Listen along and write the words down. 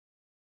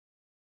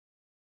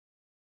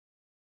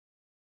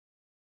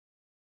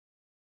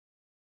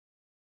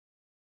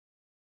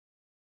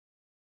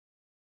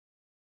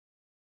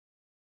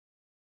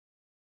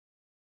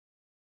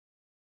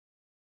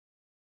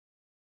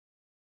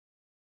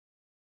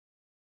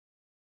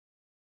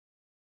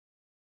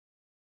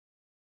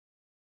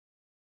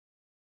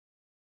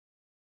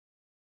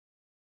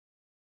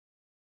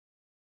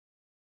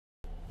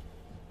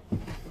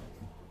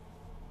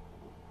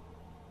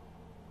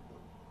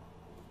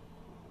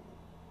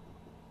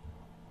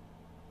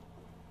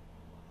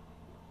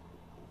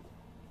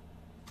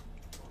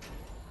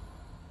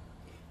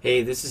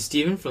Hey, this is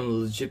Steven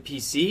from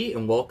TheLegitPC,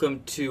 and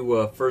welcome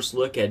to first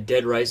look at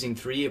Dead Rising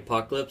 3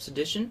 Apocalypse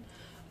Edition.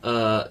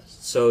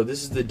 So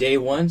this is the day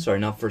one. Sorry,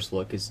 not first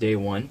look. It's day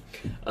one.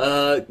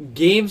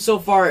 Game so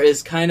far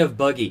is kind of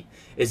buggy.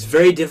 It's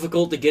very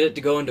difficult to get it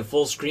to go into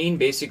full screen.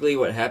 Basically,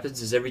 what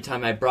happens is every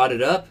time I brought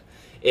it up,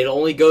 it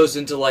only goes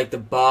into like the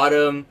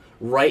bottom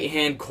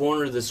right-hand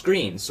corner of the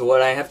screen. So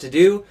what I have to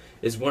do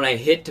is when I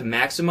hit to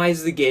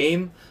maximize the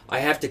game, I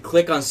have to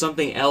click on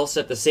something else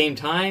at the same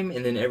time,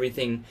 and then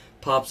everything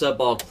pops up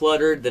all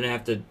cluttered. Then I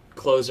have to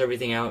close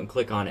everything out and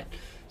click on it.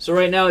 So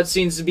right now it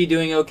seems to be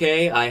doing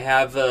okay. I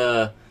have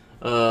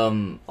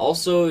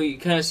also, you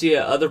kind of see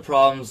other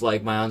problems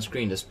like my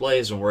on-screen display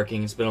isn't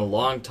working. It's been a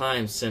long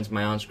time since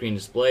my on-screen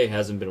display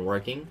hasn't been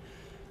working.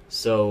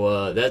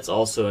 So that's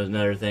also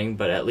another thing,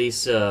 but at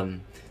least the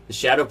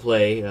shadow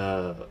play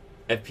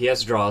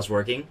FPS draw is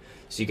working,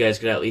 so you guys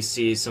could at least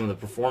see some of the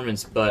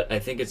performance. But I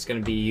think it's going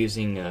to be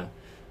using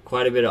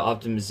quite a bit of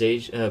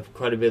optimization,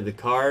 quite a bit of the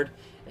card,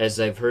 as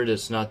I've heard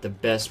it's not the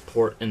best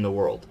port in the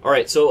world.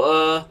 Alright,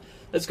 so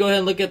let's go ahead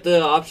and look at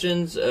the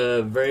options.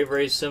 Very,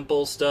 very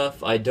simple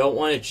stuff. I don't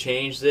want to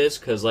change this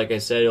because, like I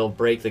said, it'll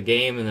break the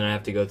game and then I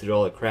have to go through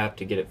all the crap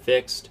to get it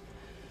fixed.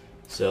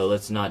 So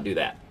let's not do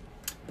that.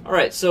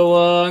 Alright, so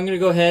I'm going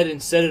to go ahead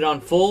and set it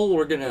on full.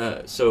 We're going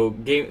to,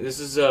 this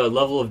is a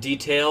level of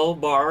detail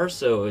bar,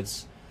 so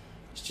it's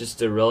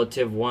just a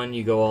relative one.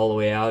 You go all the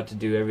way out to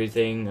do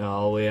everything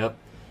all the way up.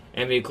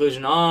 Ambient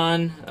occlusion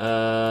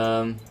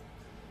on.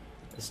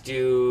 Let's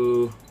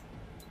do,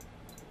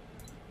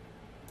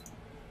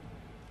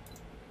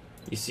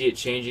 you see it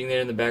changing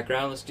there in the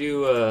background. Let's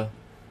do, there's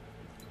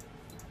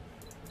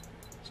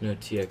no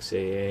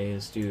TXAA.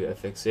 Let's do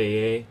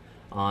FXAA.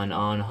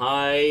 On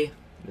high.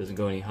 Doesn't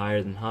go any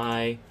higher than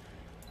high.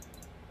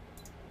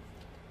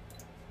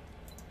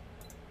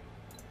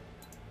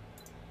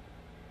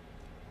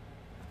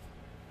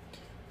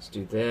 Let's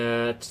do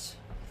that.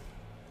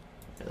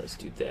 Yeah, let's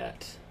do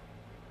that.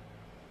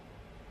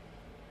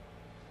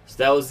 So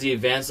that was the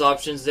advanced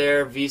options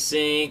there.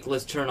 VSync,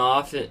 let's turn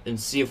off it and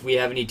see if we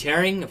have any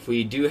tearing. If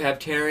we do have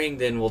tearing,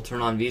 then we'll turn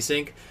on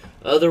VSync.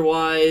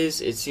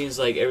 Otherwise, it seems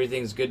like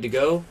everything's good to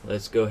go.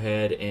 Let's go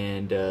ahead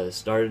and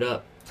start it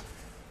up.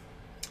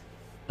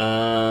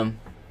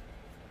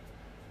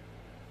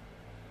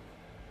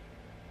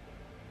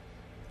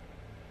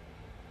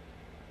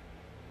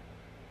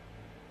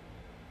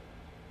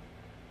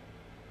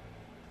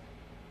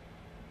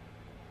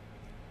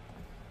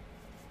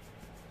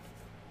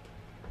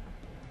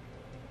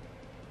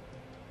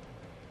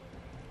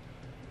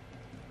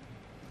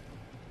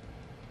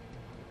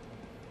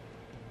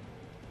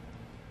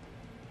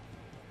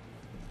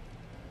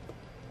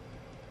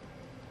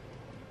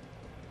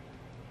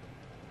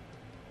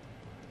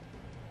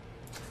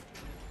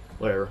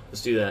 Whatever,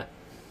 let's do that.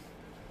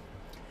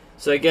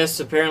 So I guess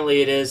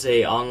apparently it is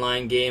a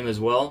online game as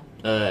well,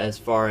 as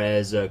far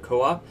as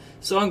co-op.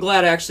 So I'm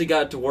glad I actually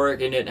got to work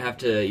and didn't have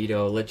to,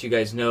 let you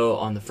guys know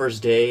on the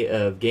first day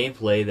of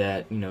gameplay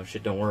that,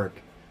 shit don't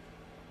work.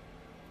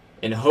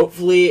 And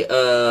hopefully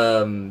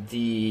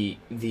the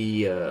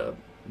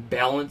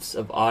balance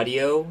of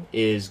audio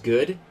is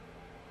good.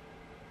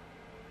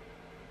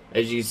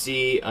 As you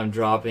see, I'm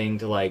dropping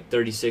to like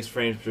 36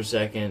 frames per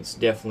second. It's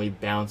definitely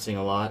bouncing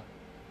a lot.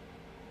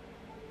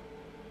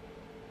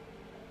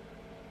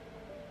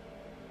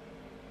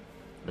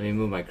 Let me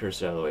move my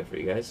cursor out of the way for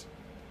you guys.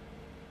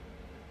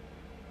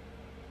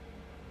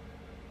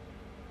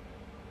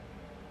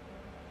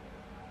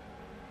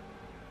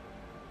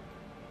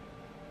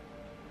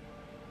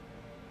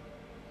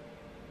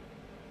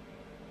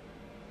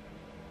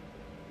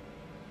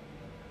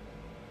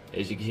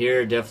 As you can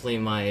hear, definitely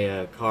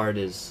my card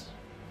is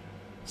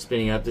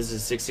spinning up. This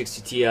is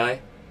 660 Ti.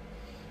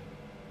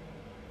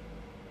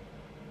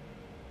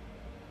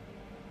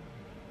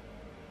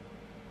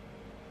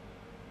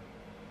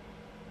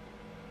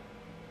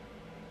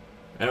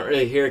 I don't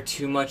really hear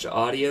too much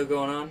audio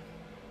going on.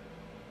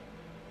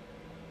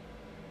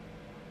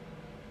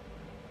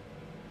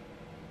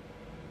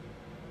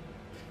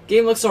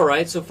 Game looks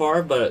alright so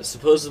far, but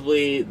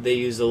supposedly they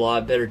use a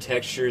lot better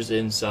textures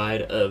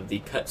inside of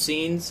the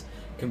cutscenes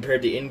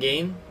compared to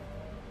in-game.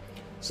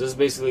 So this is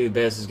basically the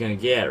best it's going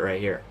to get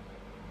right here.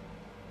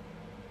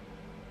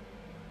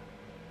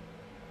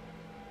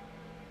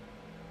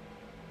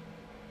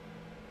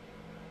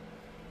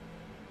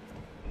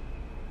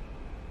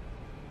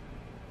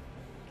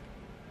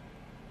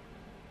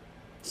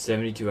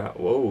 $72 hours.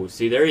 Whoa,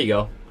 see, there you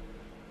go.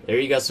 There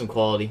you got some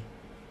quality.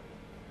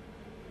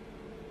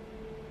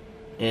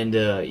 And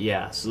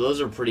yeah, so those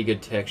are pretty good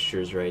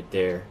textures right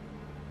there.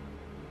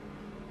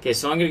 Okay,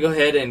 so I'm going to go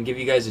ahead and give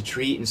you guys a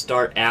treat and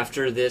start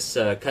after this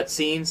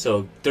cutscene.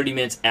 So 30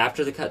 minutes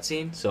after the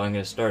cutscene. So I'm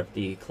going to start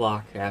the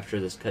clock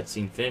after this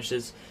cutscene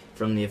finishes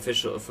from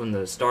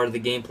the start of the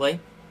gameplay.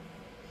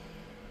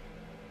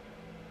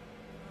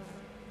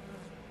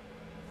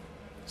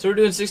 So we're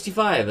doing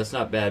 65. That's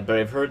not bad, but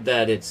I've heard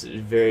that it's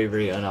very,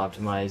 very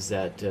unoptimized.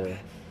 That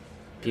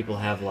people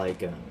have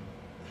like, and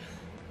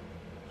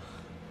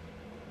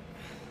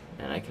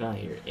I cannot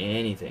hear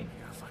anything.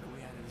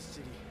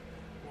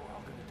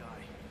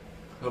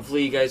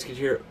 Hopefully you guys could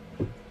hear.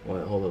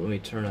 Wait, hold on, let me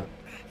turn up.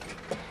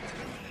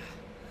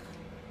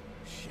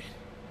 Shit.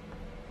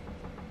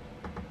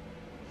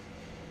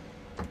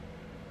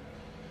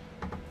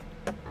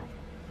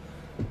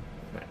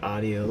 My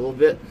audio a little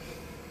bit.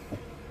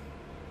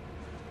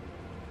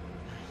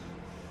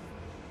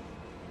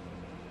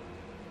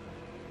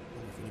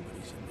 Wonder if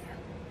anybody's in there.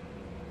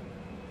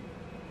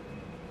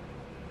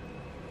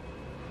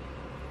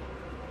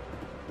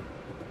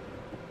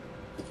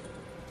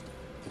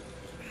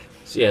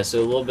 So yeah, so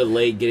a little bit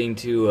late getting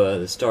to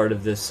the start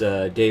of this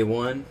day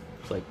one.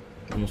 It's like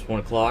almost 1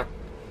 o'clock.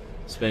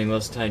 Spending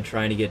most of the time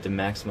trying to get to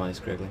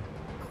maximize correctly.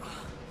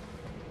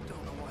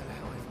 Don't know why the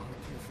hell I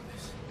volunteered for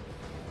this.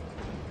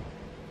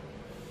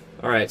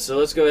 Alright, so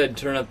let's go ahead and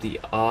turn up the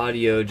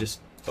audio. Just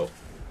I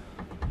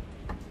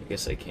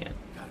guess I can't.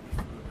 Gotta be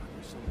food around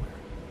here somewhere.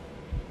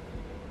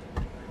 I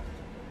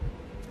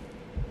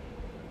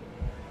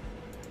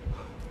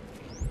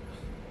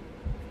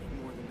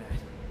need more than that.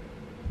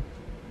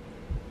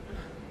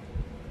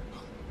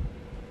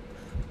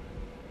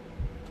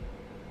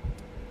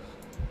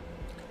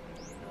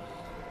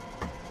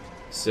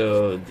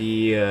 So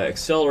the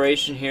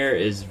acceleration here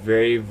is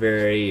very,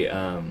 very,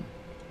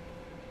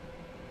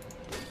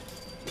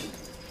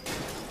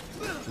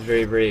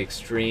 very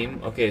extreme.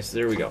 Okay, so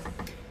there we go.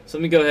 So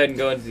let me go ahead and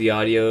go into the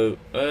audio.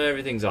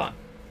 Everything's on.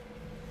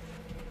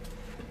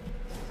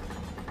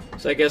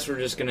 So I guess we're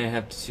just gonna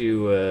have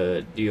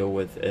to deal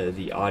with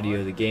the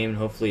audio of the game.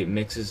 Hopefully it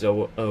mixes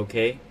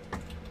okay.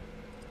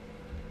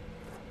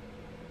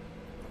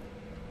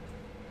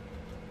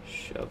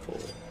 Shovel.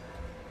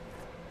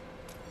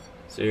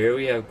 So here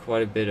we have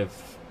quite a bit of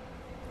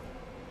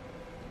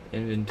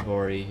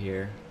inventory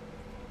here.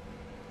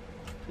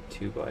 The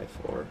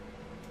 2x4.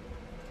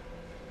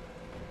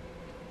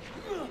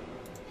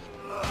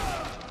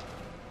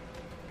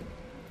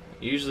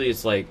 Usually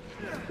it's like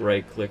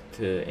right click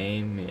to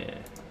aim, yeah.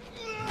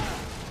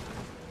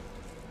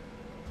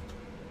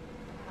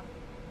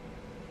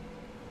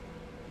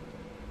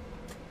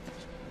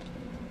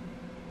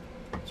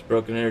 It's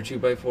broken another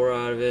 2x4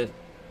 out of it.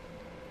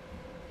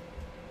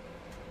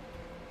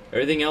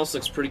 Everything else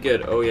looks pretty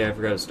good. Oh yeah, I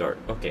forgot to start.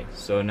 Okay,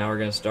 so now we're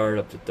gonna start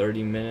up to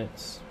 30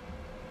 minutes.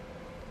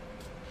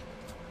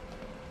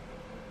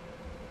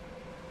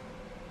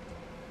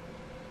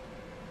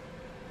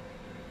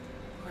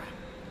 Crap.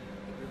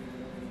 I really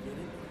didn't want to get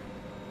in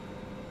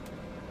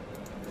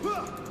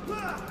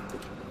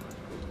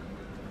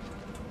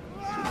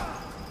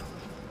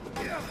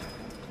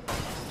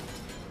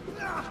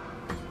there.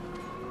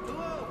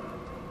 Hello?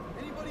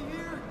 Anybody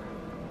here?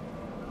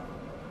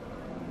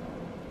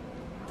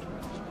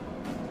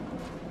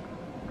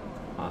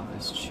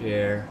 Office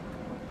chair,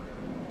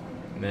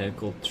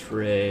 medical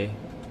tray.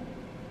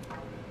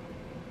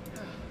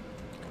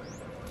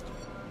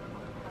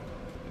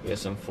 I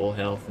guess I'm full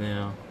health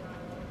now.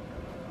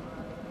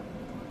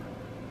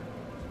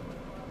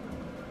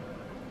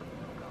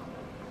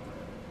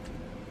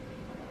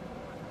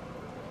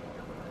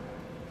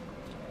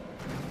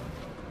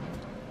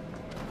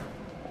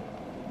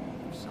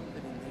 There's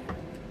something in there.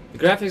 The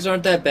graphics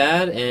aren't that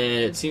bad, and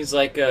it seems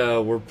like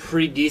we're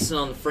pretty decent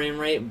on the frame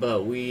rate,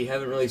 but we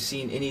haven't really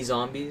seen any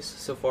zombies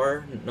so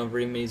far. Not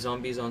very many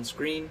zombies on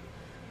screen.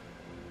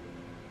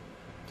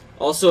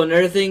 Also,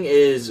 another thing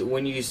is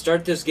when you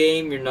start this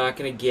game, you're not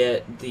going to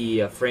get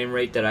the frame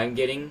rate that I'm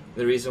getting.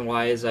 The reason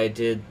why is I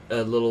did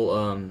a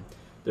little,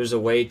 there's a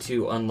way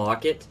to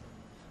unlock it.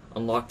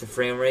 Unlock the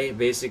frame rate.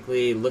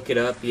 Basically, look it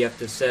up. You have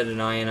to set an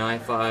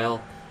INI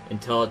file and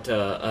tell it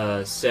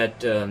to set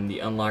the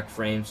unlock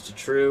frames to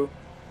true.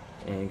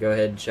 And go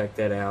ahead and check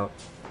that out.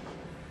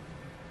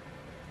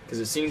 Because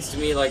it seems to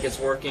me like it's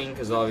working,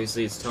 because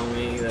obviously it's telling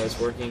me that it's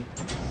working.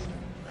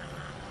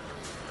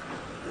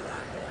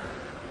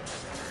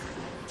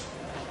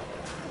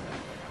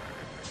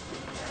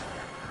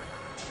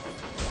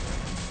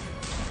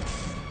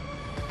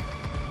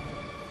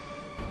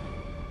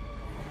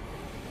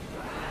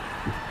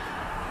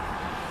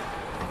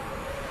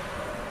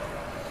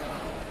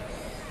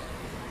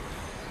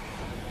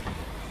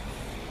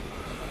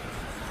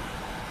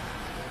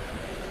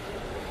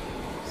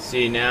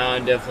 See, now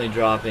I'm definitely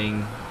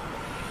dropping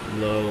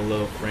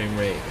low frame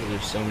rate because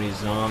there's so many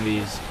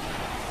zombies.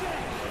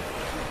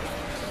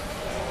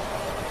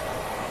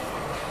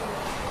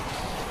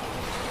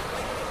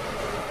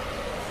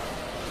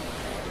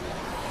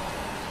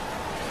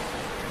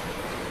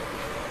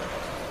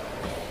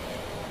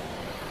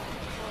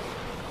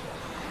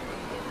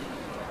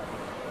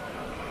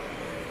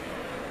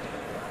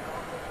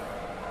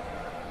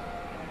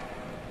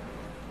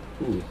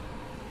 Ooh.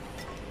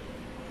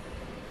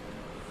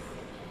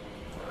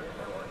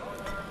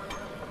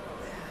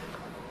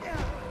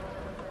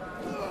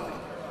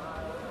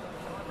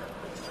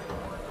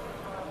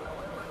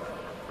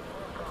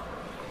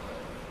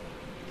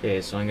 Okay,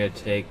 so I'm gonna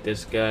take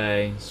this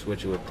guy,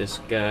 switch it with this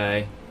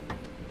guy.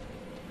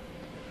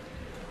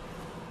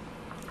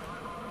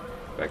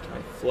 Back to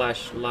my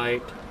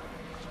flashlight.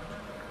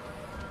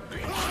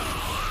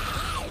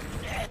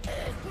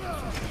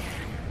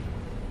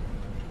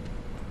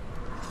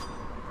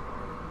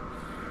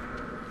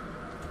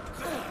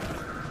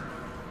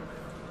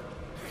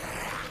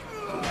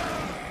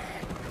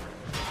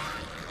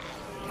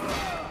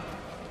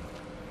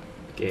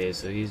 Okay,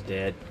 so he's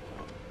dead.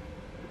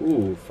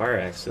 Ooh, fire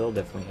axe, that'll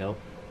definitely help.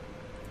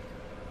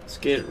 Let's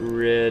get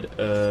rid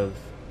of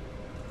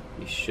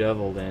the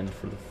shovel then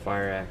for the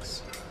fire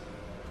axe.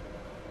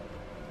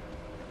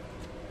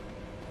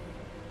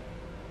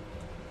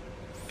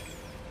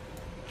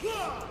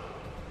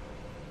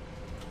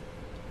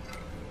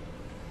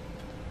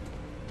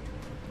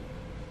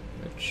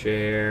 A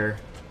chair.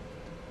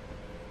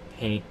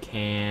 Paint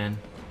can.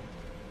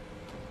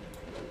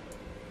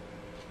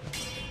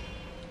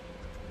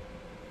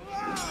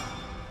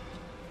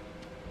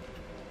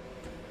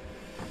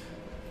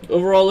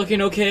 Overall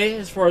looking okay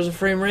as far as the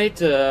frame rate.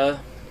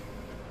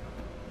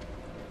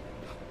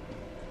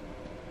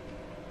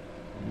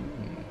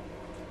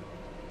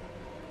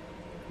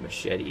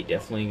 Machete,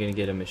 definitely gonna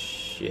get a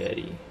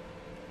machete.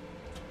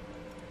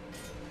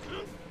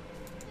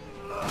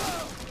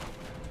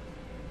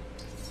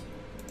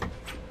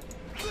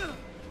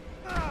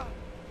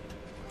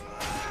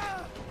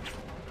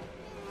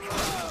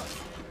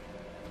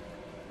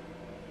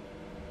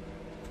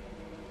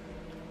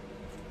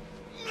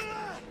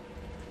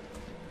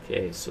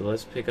 Okay, so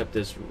let's pick up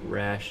this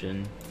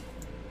ration.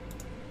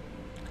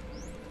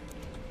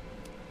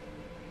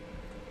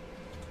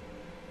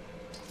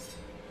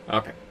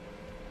 Okay.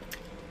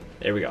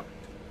 There we go.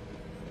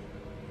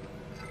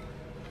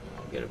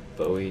 Get a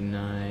Bowie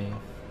knife.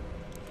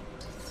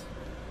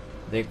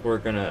 I think we're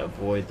gonna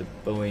avoid the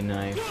Bowie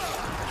knife.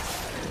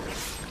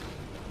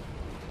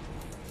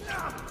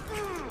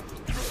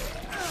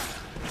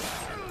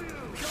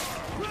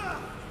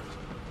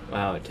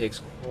 Wow, it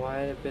takes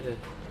quite a bit of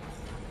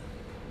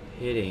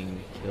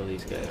hitting to kill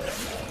these guys.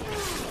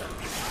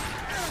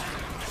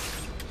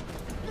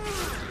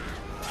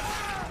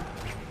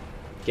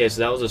 Okay,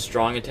 so that was a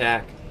strong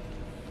attack.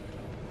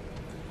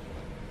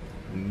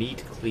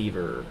 Meat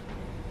cleaver.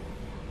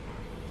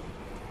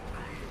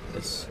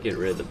 Let's get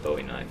rid of the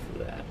Bowie knife for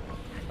that.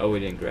 Oh,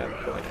 we didn't grab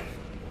a Bowie knife.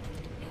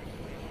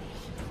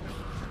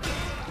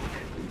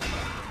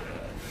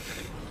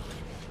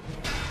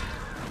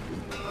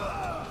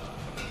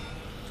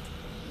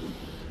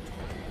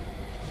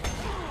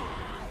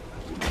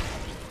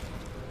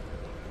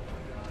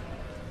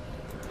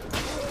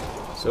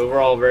 So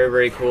overall, very,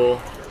 very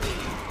cool.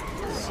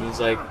 Seems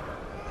like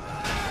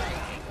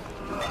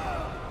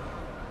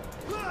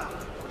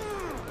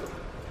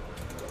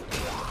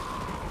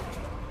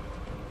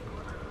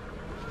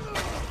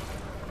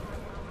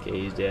okay,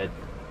 he's dead.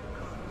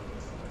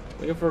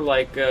 Looking for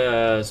like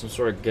some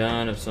sort of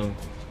gun of some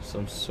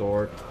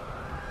sort.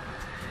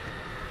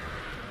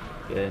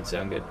 Yeah, that didn't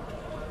sound good.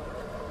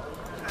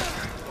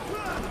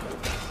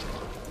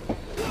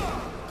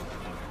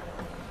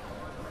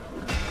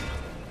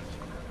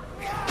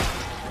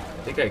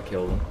 I think I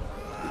killed him.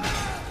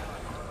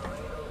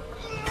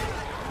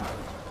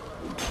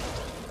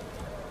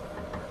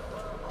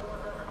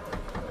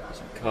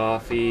 Some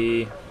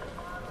coffee.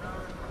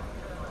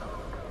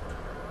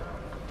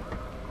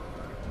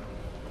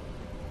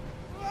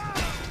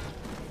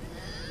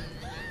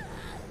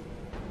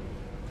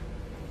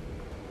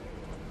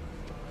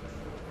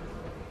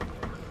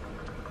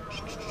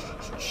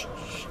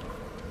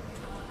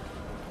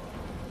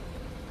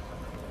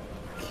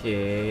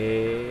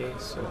 Okay,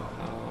 so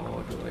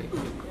how do I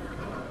get...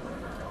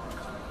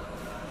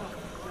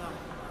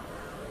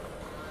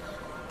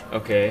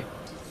 Okay.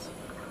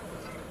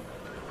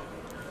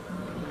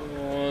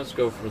 Well, let's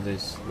go for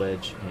this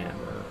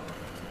sledgehammer.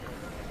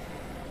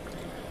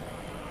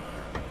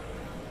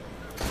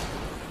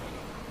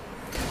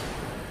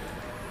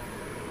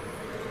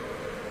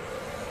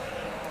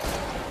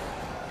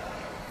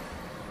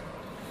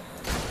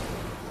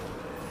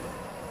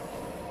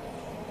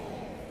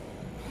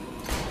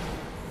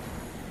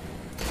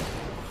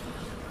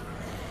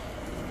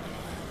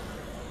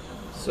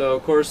 So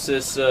of course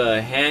this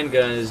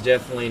handgun is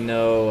definitely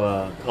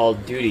no Call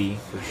of Duty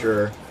for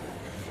sure.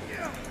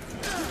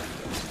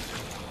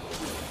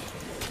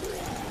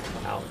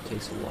 Wow, it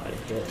takes a lot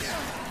of hits.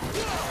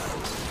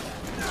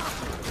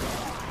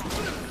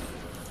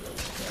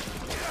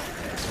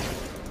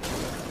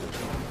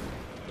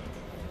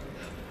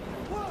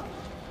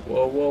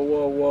 Whoa, whoa,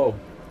 whoa, whoa.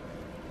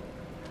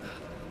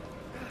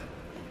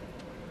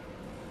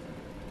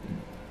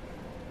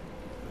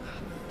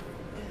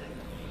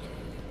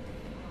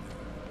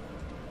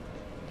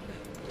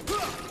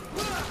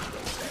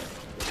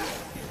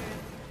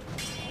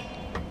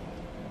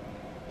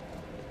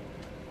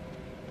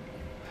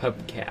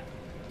 Hubcap.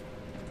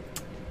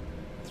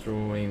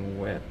 Throwing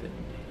weapon.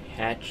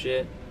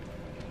 Hatchet.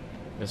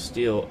 I'm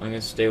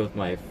gonna stay with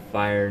my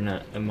fire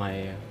nut and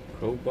my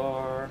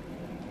crowbar.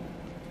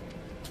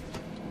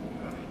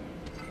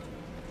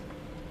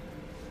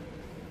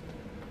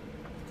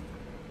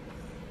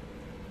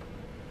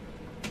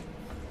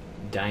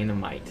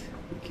 Dynamite.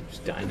 Who keeps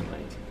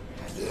dynamite?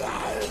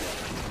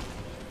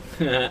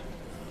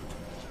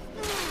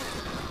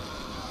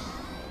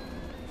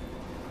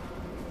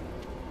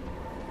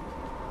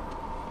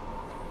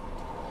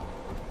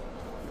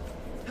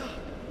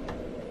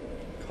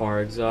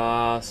 Car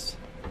exhaust.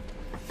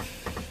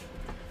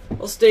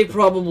 I'll stay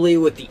probably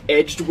with the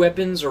edged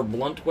weapons or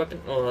blunt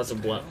weapon. Oh, that's a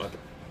blunt weapon.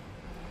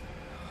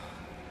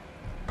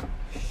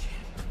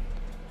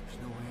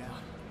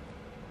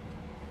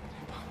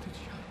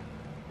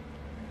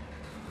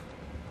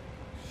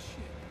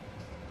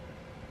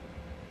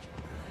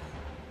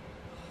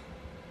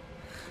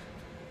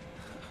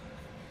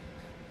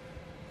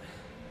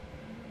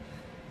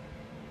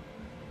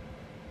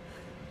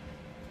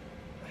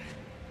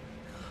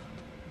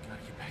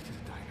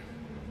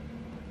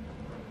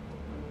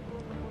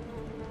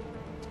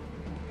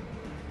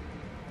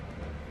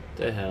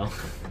 The hell?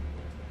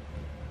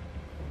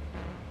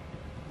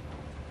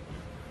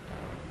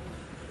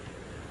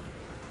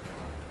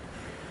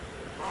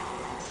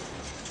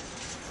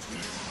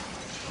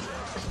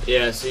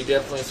 Yeah, see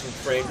definitely some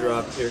frame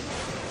drop here.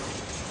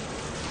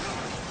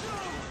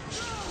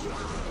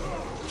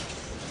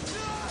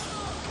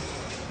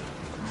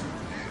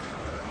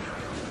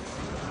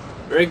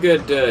 Very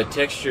good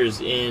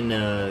textures in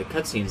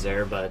cutscenes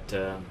there, but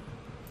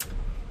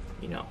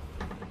you know.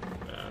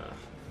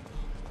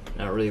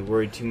 Not really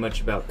worried too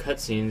much about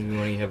cutscenes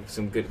when you have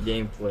some good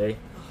gameplay.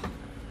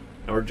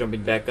 Now we're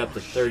jumping back up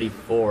to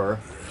 34.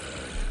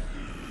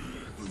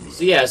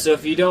 So yeah, so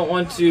if you don't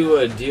want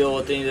to deal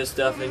with any of this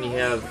stuff and you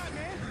have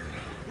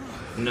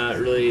not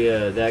really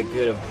that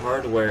good of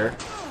hardware,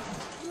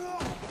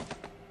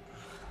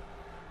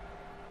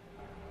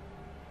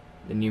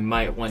 then you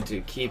might want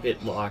to keep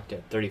it locked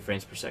at 30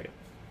 frames per second.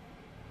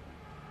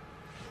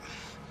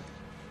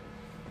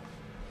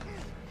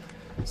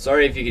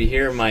 Sorry if you could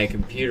hear my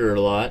computer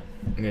a lot.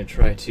 I'm going to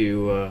try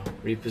to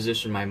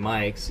reposition my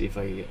mic, see if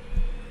I can get...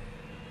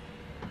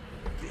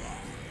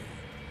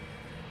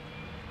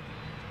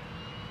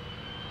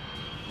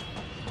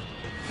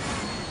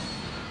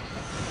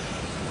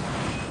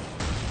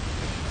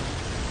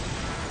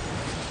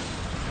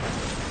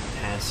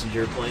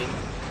 Passenger plane.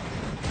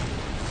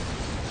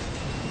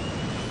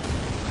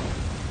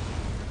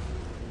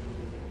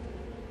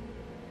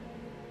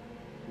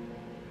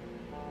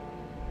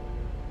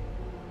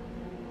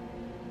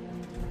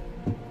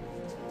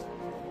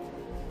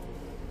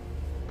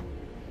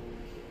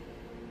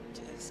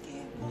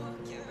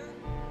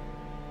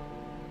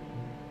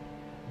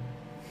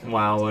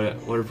 Wow,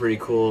 what a pretty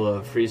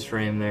cool freeze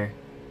frame there.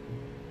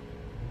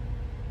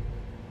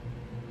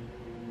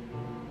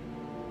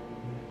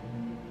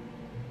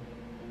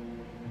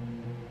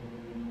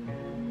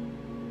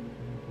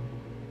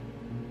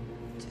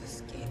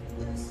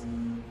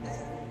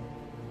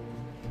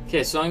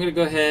 Okay, so I'm going to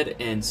go ahead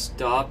and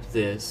stop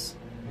this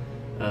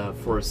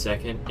for a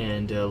second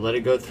and let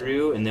it go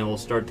through, and then we'll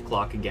start the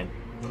clock again.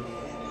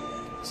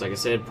 So like I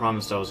said,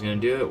 promised I was going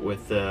to do it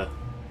with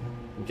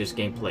just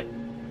gameplay.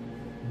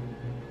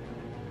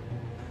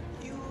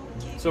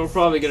 So we're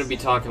probably going to be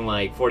talking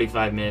like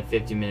 45-minute,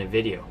 50-minute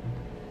video.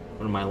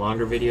 One of my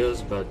longer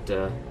videos, but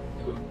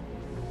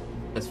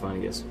that's fine, I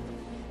guess.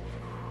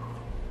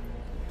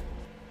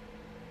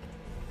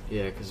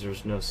 Yeah, because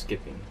there's no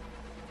skipping.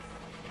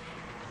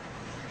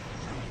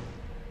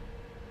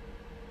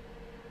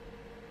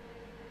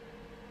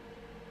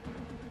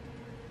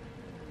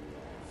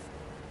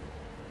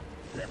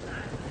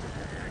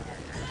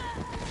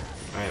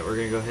 Alright, we're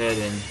going to go ahead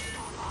and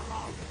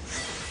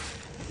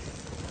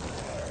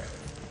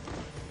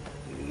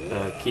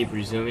keep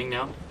resuming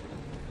now.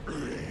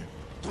 Holy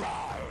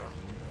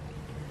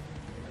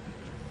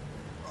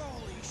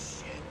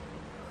shit.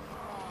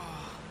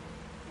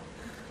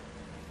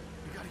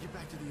 We gotta get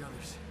back to the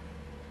others.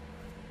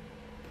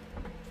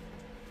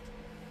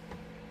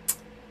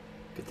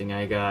 Good thing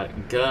I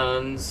got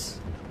guns,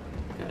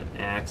 got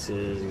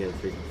axes, got a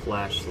freaking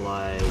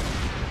flashlight.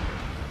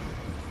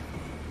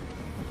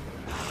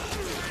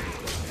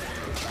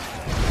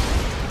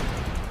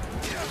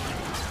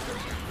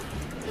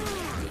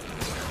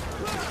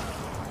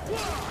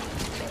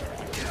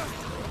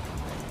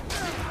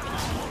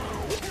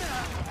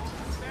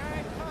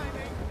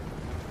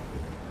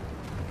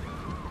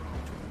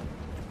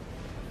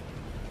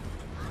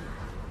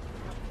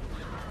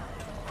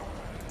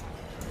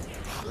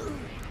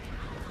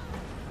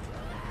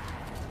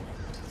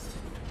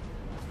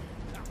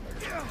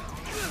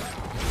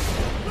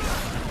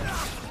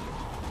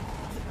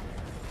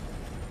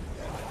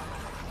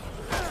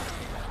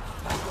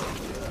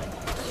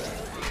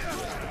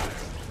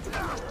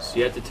 So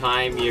you have to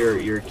time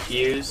your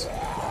cues,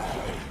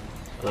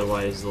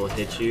 otherwise they'll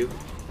hit you.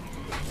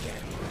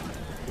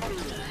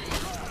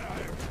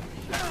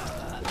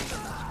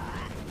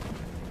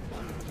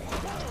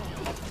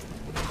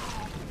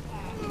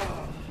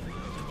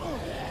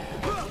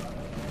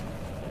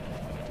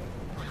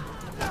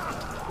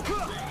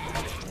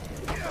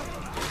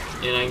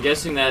 And I'm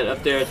guessing that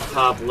up there at the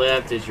top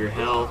left is your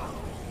health.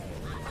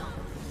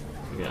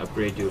 I'm gonna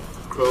upgrade to a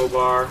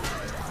crowbar.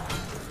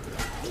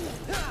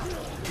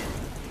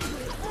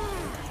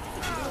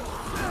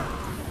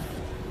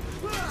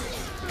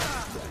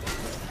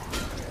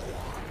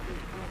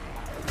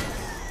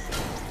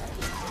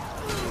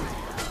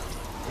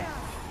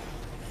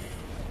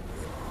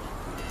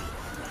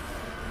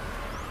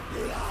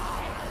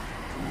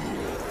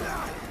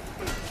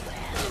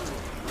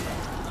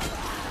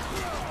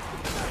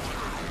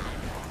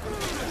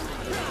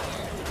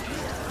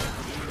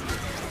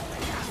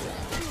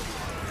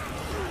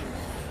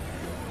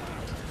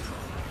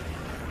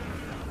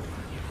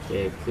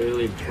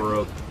 Clearly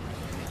broke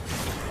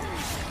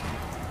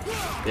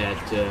that,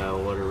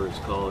 whatever it's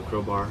called,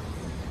 crowbar.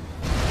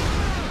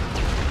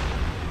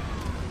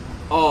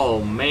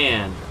 Oh,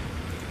 man.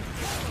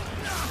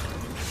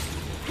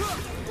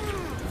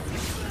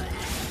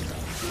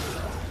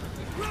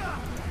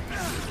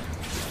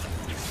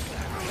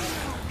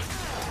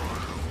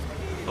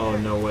 Oh,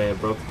 no way. I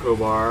broke the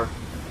crowbar.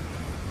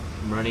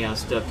 I'm running out of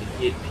stuff to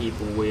hit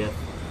people with.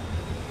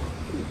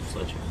 Ooh,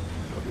 sledgehammer.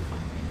 That'll be fine.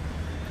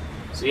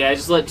 So yeah, I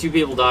just let 2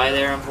 people die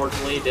there,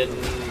 unfortunately.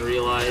 Didn't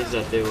realize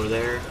that they were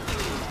there.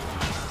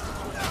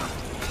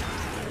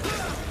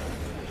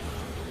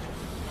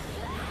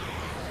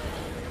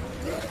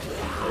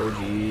 Oh,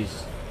 jeez.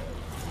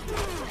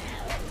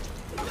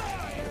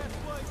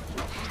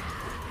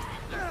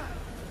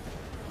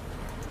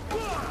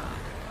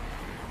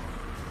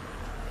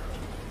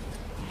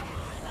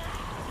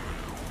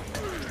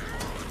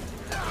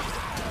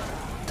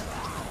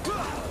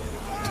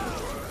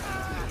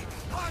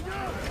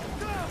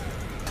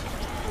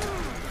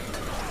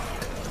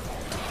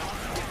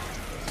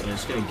 I'm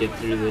just gonna get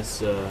through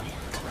this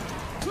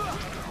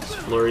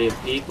flurry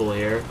of people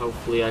here.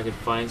 Hopefully I can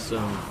find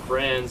some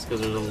friends,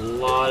 because there's a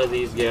lot of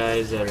these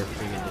guys that are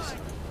freaking just...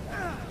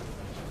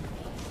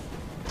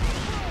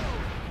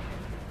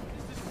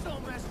 This is so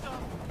messed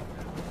up.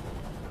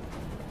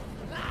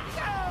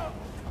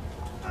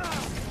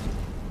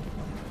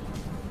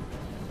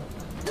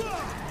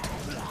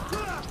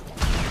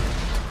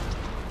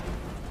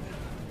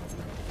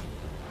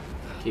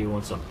 Okay, you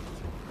want some?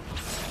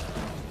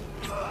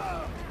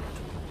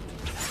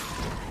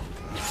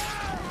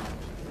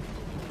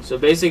 So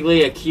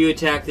basically, a Q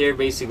attack there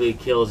basically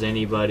kills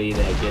anybody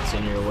that gets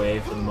in your way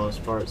for the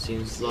most part,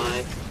 seems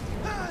like.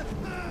 A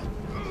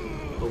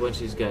whole bunch of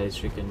these guys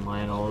freaking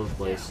lying all over the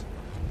place.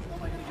 How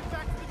am I gonna get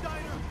back to the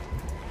diner?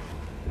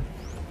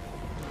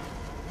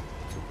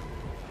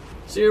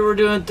 So here we're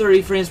doing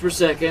 30 frames per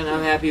second.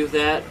 I'm happy with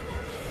that.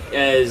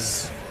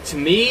 As to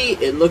me,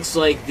 it looks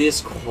like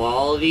this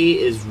quality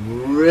is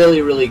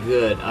really, really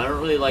good. I don't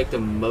really like the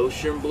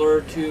motion blur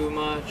too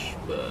much,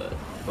 but...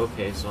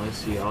 Okay, so I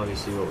see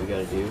obviously what we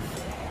gotta do.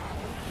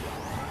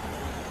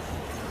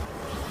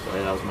 Sorry,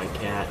 that was my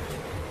cat.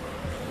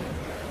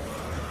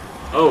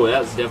 Oh,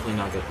 that was definitely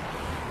not good.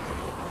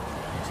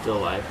 Still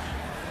alive.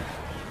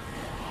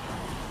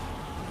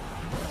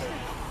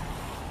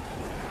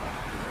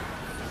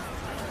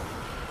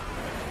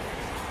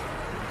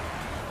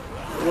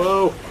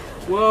 Whoa!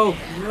 Whoa!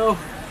 No!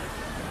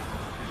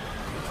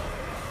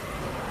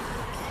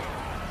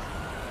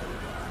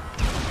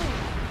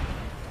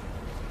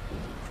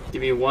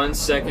 Give me 1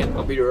 second,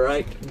 I'll be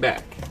right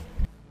back.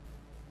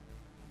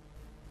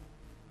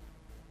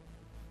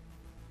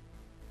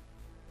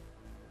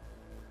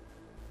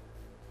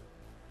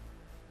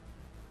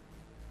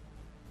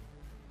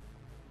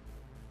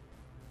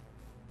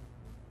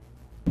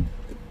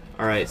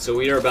 Alright, so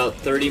we are about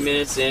 30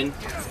 minutes in.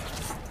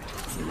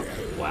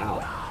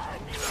 Wow.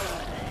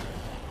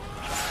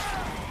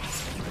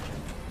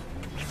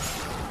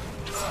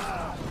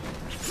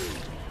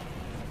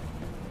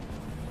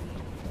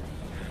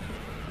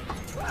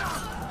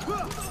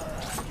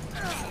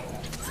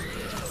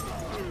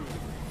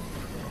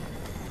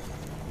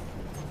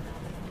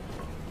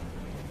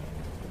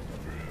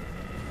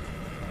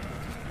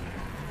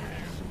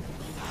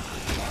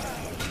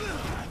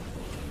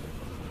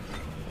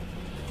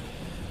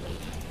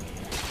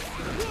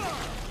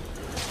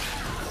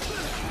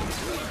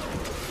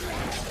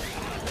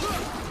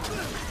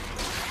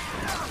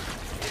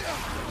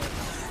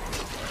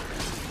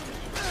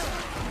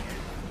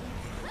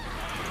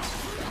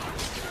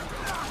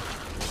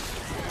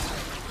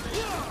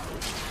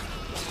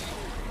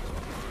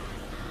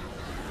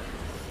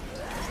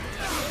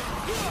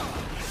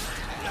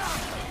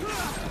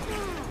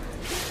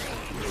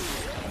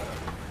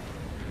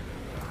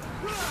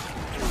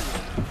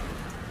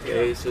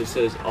 Okay, so it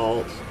says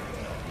alt.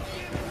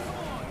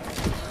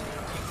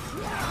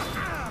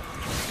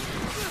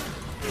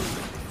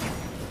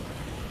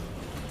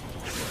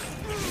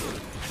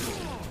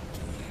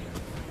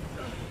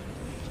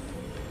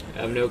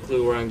 I have no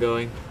clue where I'm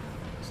going.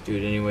 Let's do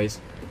it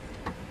anyways.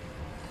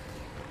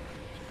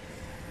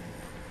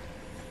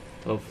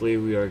 Hopefully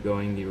we are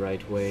going the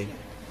right way.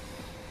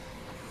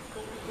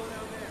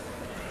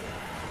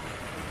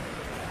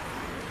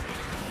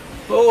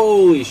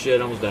 Holy shit,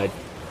 I almost died.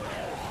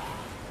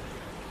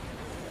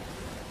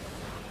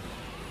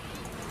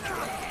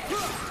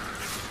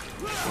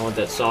 I want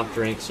that soft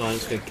drink, so I'm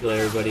just gonna kill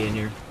everybody in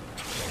here.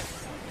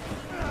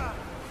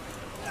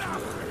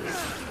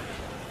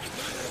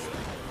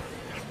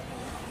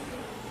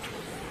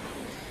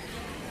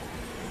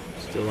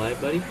 Still alive,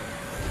 buddy?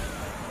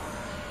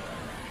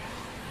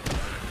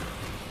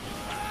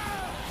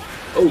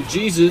 Oh,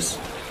 Jesus!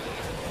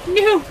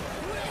 No!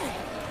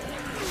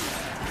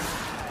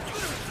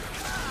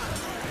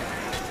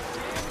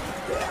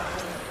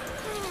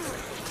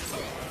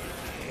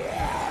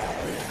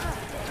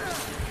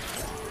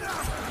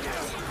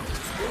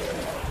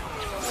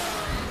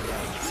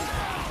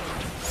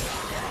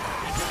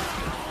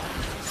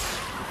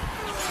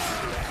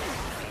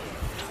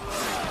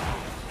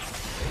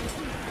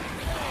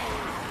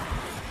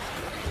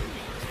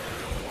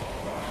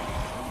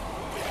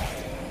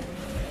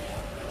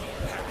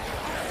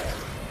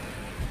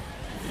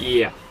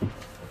 Yeah.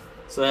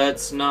 So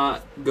let's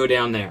not go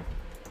down there.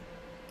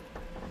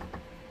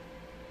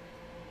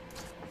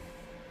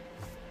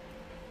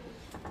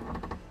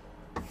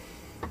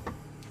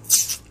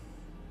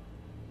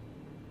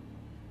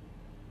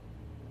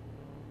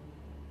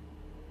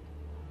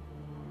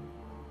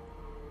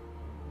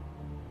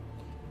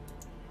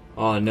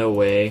 Oh, no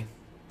way.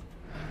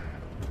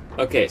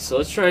 Okay, so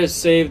let's try to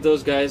save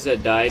those guys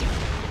that died.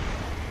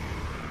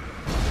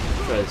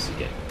 Let's try this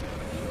again.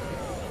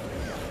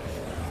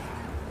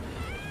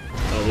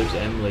 Oh, there's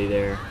Emily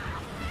there.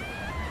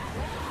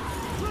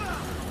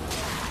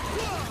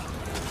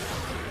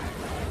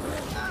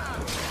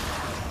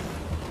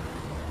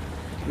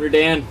 Come here,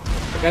 Dan.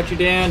 I got you,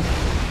 Dan.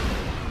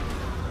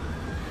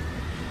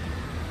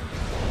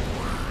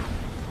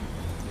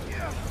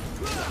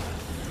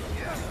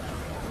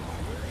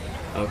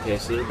 Okay,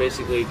 so they're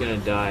basically gonna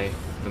die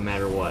no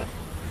matter what.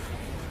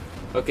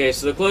 Okay,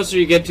 so the closer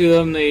you get to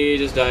them, they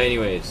just die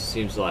anyways,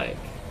 seems like.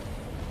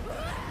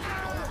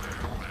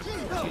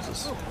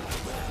 Jesus.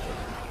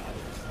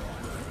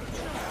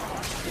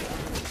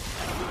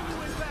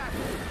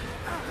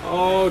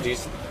 Oh,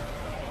 jeez.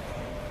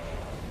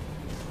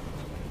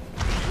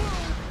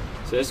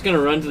 So it's gonna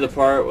run to the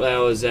part that I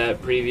was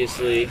at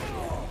previously.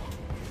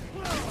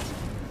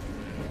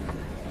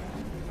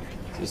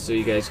 Just so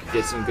you guys can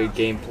get some good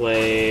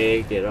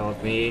gameplay. Get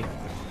off me.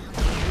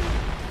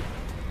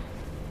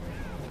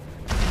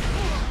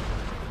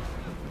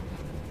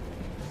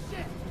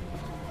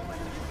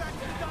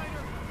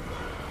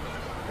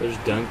 There's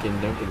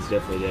Duncan. Duncan's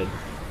definitely dead.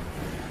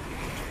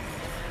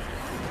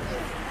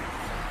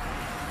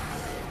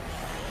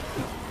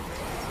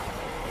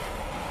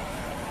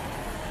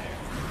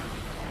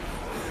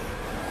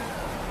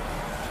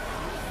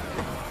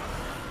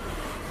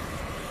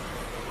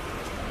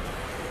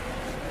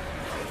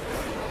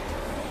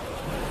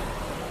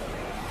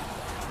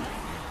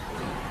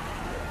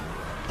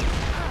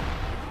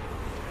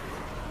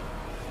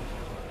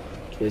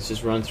 Okay, let's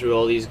just run through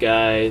all these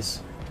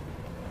guys.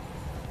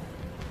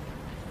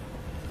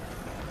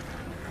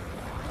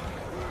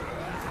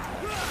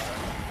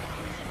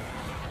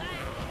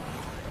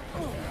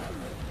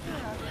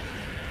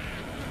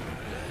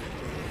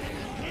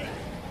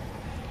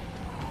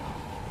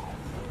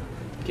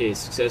 Okay,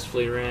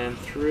 successfully ran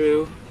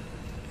through.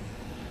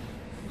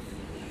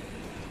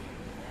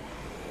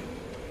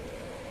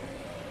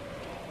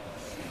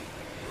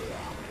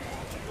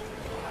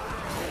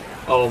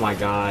 Oh my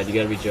god, you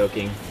gotta be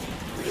joking.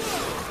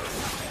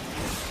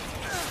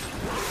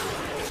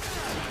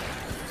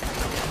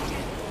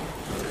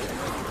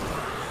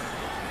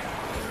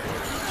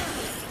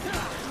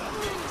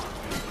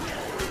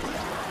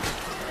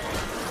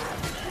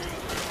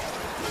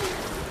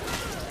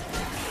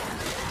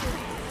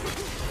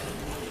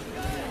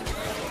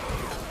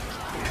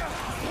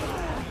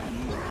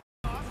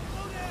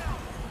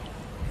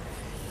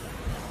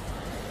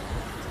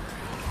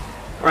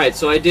 Alright,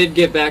 so I did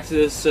get back to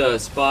this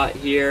spot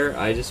here.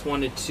 I just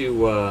wanted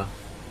to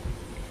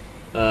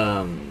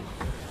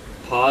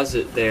pause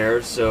it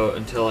there so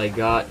until I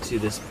got to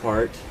this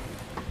part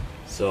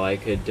so I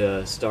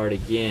could start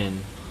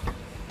again.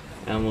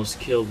 I almost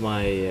killed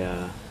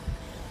my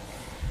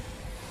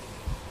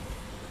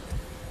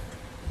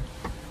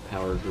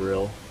power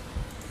drill.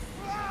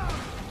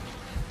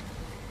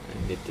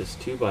 And get this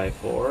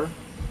 2x4.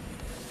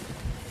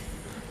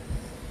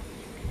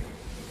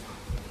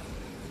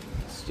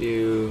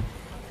 Do.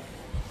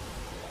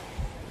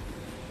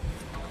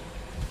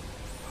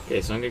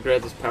 Okay, so I'm gonna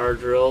grab this power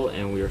drill,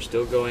 and we are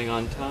still going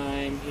on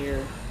time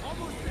here.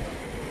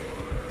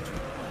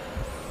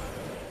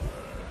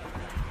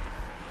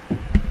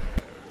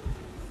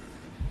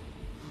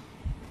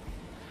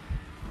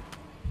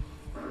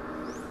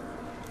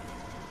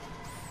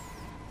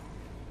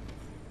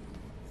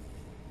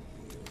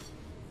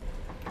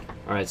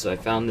 Alright, so I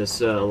found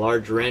this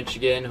large wrench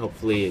again.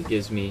 Hopefully it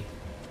gives me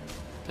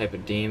type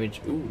of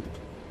damage. Ooh.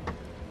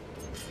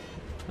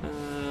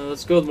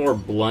 Let's go with more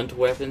blunt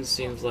weapons.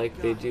 Seems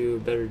like they do a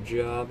better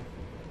job.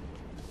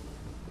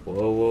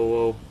 Whoa, whoa,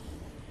 whoa.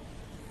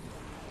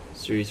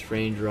 Serious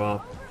frame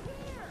drop.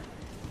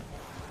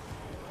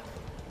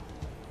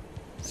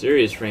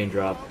 Serious frame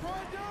drop.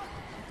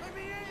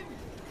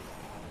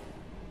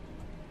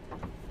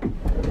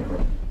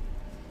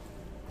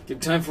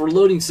 Good time for a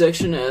loading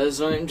section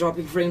as I'm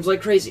dropping frames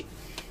like crazy.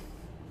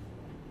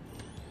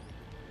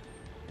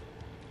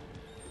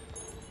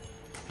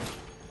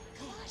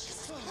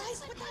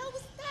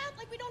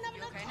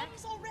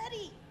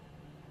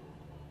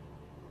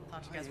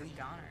 Thought you guys were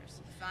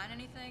goners. Find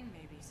anything?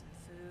 Maybe some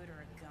food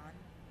or a gun?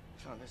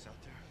 Found this out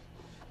there.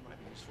 Might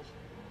be useful.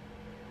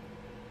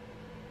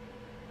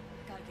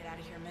 Gotta get out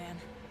of here, man.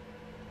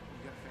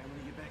 You got family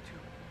to get back to?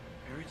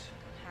 Parents?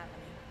 Don't have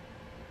any.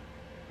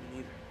 Me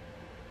neither.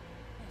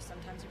 Yeah,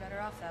 sometimes you're better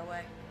off that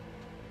way.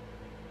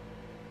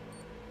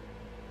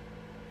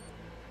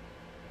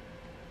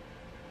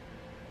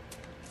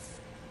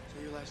 Is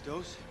that your last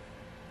dose?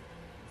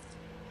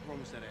 We're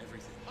almost out of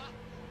everything.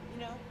 You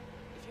know,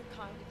 if you're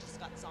kind and just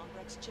got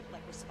Zombrex chipped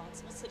like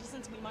responsible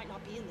citizens, we might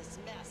not be in this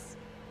mess.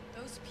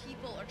 Those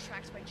people are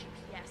tracked by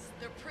GPS.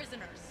 They're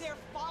prisoners. They're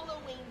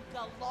following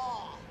the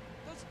law.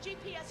 Those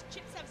GPS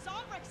chips have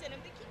Zombrex in them.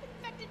 They keep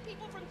infected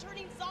people from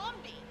turning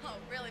zombie. Oh,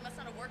 really? Must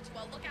not have worked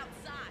well. Look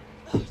outside.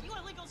 Ugh, you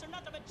illegals are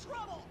nothing but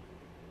trouble.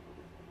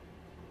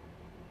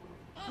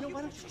 No,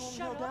 why don't you calm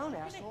the hell down,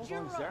 asshole? As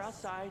long as they're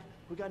outside,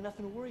 we got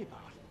nothing to worry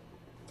about.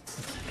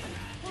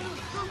 No,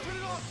 turn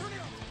it off! Turn it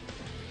off!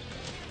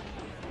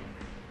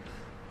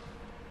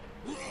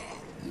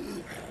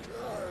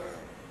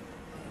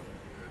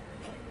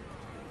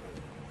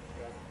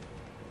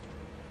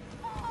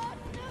 Oh,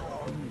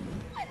 no!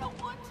 I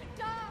don't want to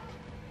die!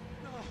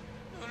 No,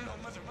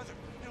 Mother.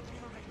 It'll be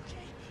alright,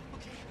 okay?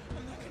 Okay?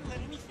 I'm not gonna let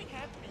anything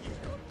happen to you.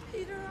 Oh,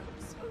 Peter, I'm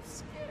so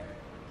scared.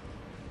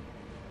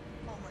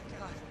 Oh my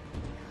god.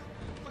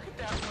 Look at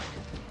that one.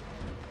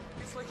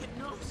 It's like it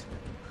knows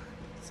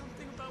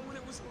something about when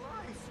it was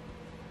alive.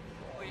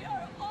 We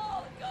are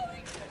all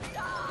going to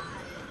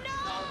die! No!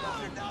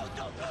 Mother, no,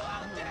 don't go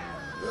out there!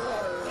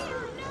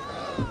 Peter, no!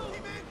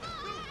 Hey, man!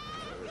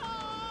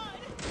 God!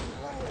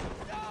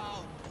 No!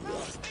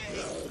 Help me!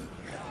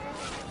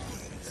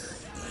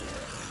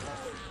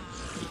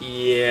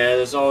 Yeah,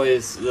 there's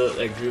always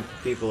a group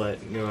of people that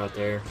go out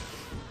there.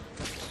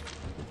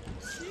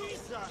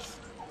 Jesus!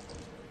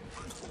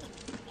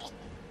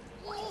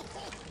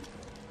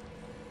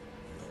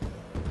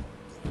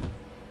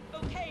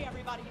 Okay,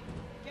 everybody,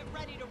 get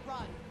ready to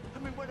run. I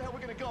mean, where the hell are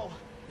we gonna go?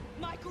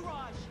 My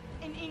garage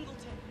in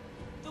Ingleton.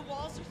 The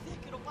walls are thick.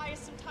 It'll buy us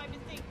some time to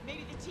think.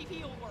 Maybe the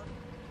TV will work.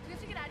 If we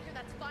have to get out of here,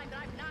 that's fine, but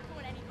I'm not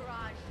going any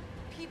garage.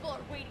 People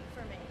are waiting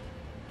for me.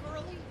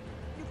 Girlie,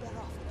 you're better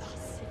off with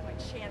us. Take my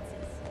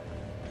chances.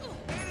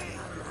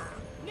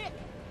 Nick,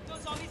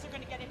 those zombies are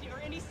gonna get in here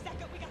any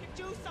second. We gotta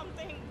do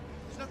something.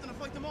 There's nothing to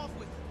fight them off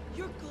with.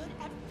 You're good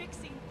at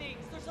fixing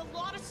things. There's a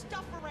lot of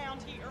stuff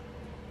around here.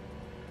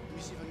 Let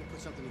me see if I can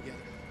put something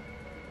together.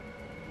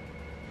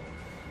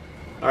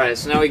 Alright,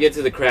 so now we get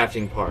to the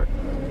crafting part.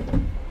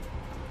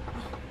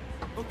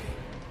 Okay,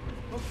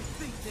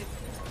 think, Nick.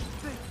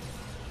 Think.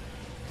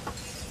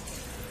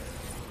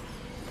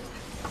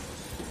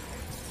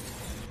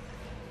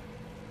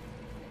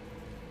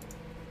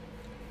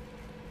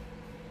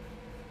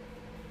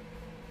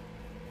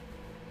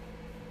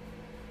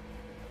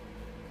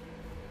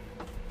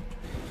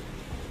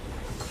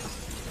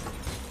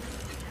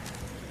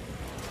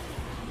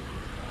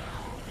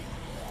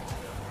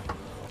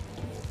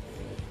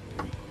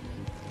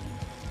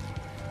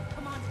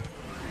 Come on.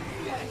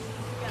 Yes.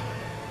 Together.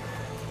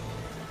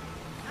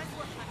 Nice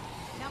work, honey.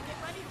 Now get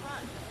ready to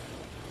run.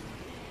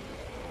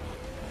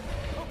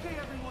 Okay,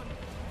 everyone.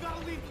 We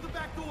gotta leave through the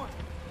back door.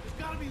 There's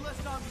gotta be less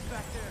zombies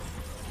back there.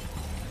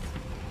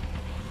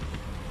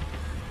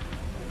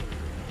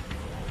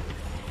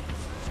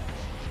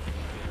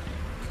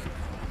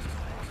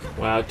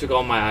 Wow, I took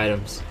all my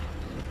items.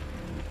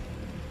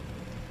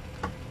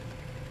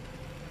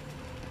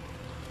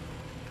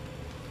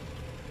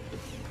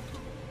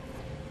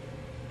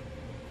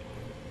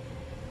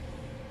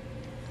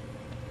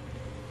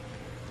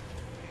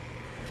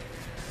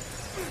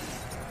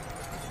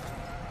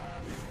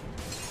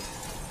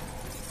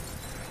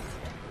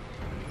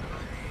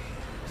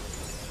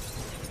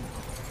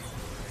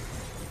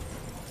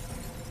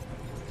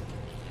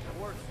 That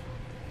works.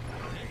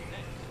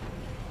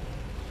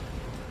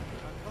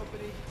 Our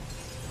company.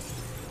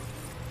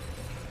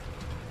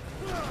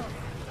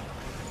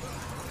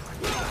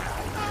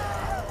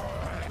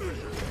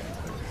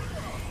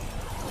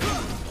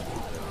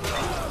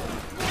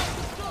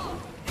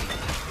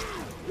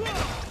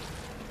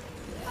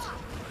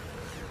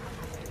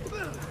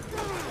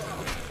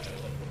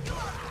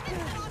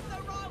 Not the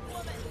wrong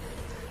woman.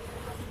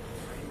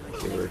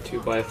 Give her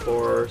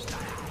 2x4s.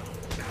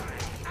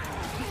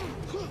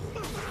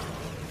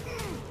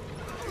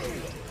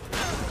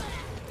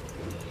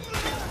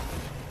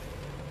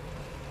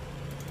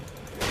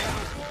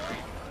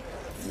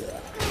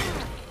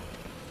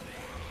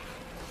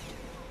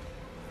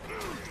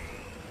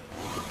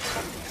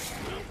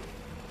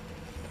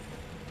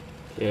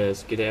 Yeah,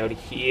 let's get out of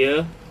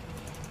here.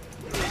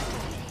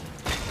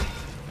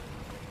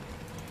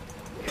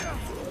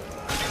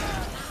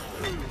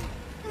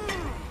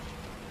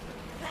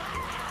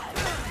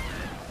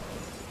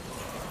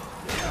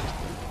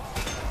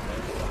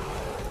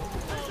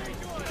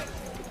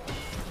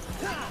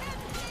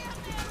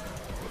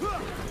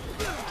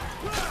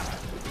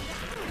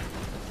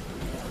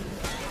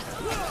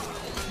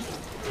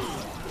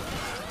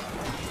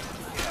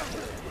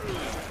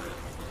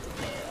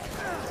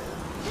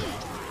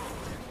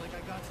 Like I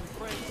got some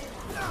friends.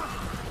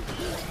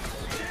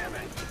 Damn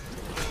it!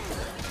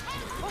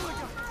 Oh my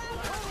god!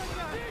 Oh my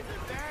god!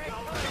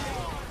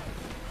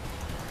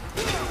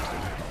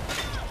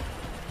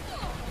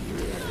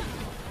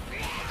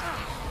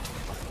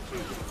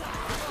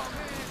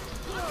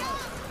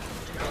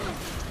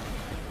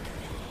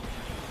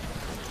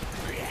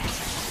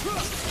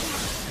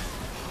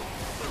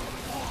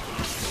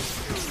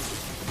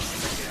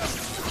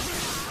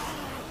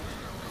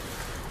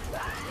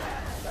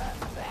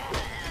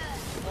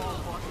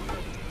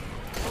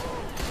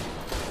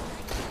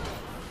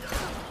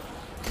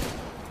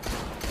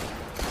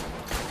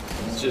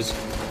 just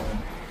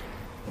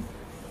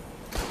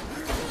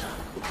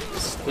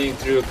clean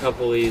through a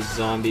couple of these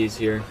zombies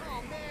here.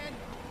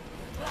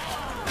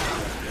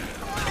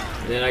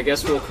 And then I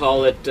guess we'll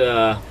call it,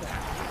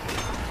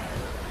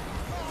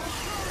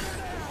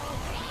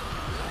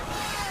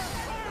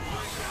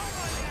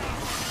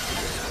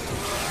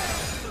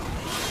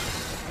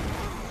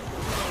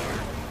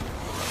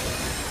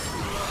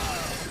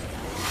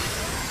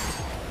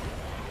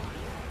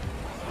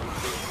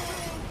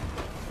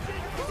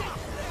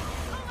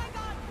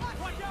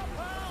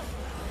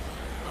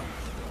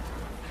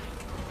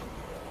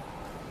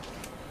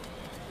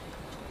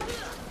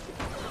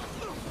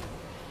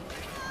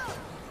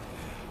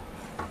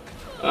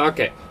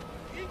 okay.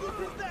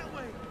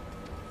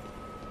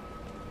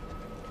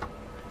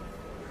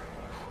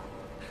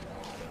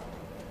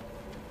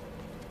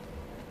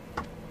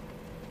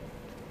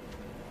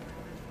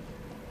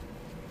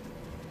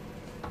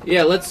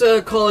 Yeah, let's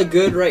call it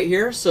good right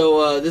here.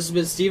 So this has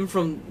been Steven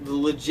from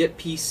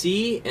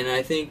TheLegitPC, and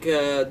I think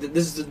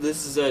this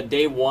is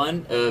day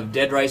 1 of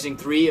Dead Rising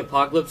 3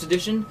 Apocalypse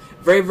Edition.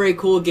 Very, very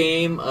cool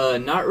game.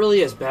 Not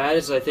really as bad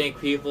as I think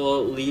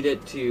people lead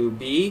it to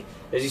be.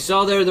 As you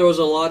saw there was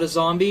a lot of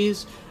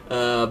zombies,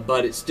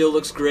 but it still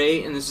looks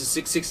great. And this is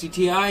 660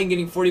 Ti and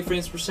getting 40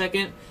 frames per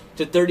second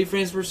to 30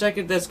 frames per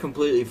second. That's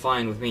completely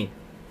fine with me.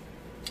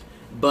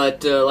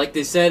 But like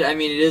they said, I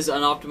mean, it is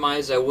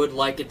unoptimized. I would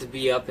like it to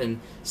be up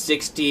in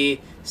 60,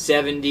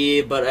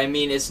 70, but I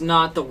mean, it's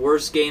not the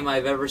worst game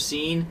I've ever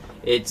seen.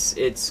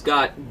 It's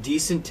got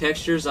decent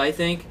textures, I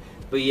think.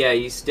 But yeah,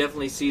 you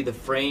definitely see the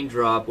frame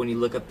drop when you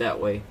look up that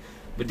way.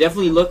 But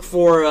definitely look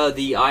for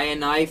the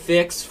INI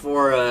fix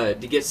for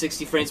to get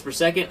 60 frames per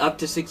second, up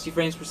to 60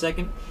 frames per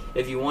second,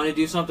 if you want to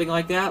do something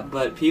like that.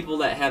 But people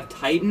that have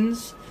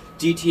Titans,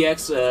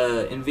 GTX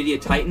NVIDIA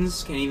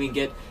Titans, can even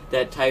get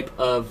that type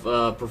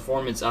of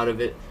performance out of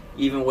it,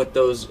 even with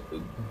those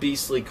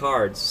beastly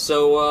cards.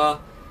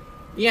 So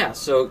yeah,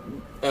 so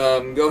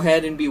go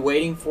ahead and be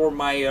waiting for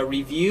my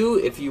review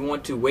if you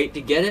want to wait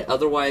to get it.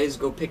 Otherwise,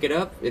 go pick it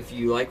up if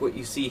you like what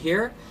you see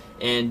here,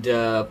 and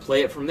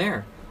play it from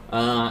there.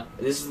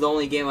 This is the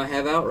only game I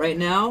have out right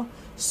now,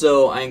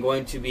 so I'm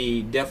going to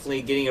be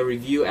definitely getting a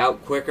review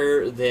out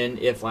quicker than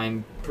if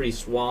I'm pretty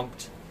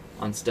swamped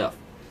on stuff.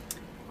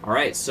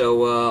 Alright,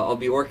 so I'll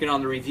be working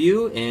on the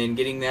review and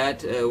getting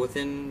that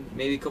within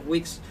maybe a couple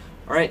weeks.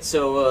 Alright,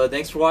 so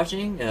thanks for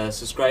watching.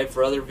 Subscribe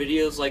for other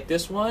videos like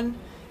this one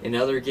and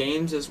other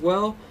games as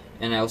well.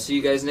 And I'll see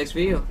you guys next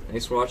video.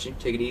 Thanks for watching.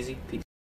 Take it easy. Peace.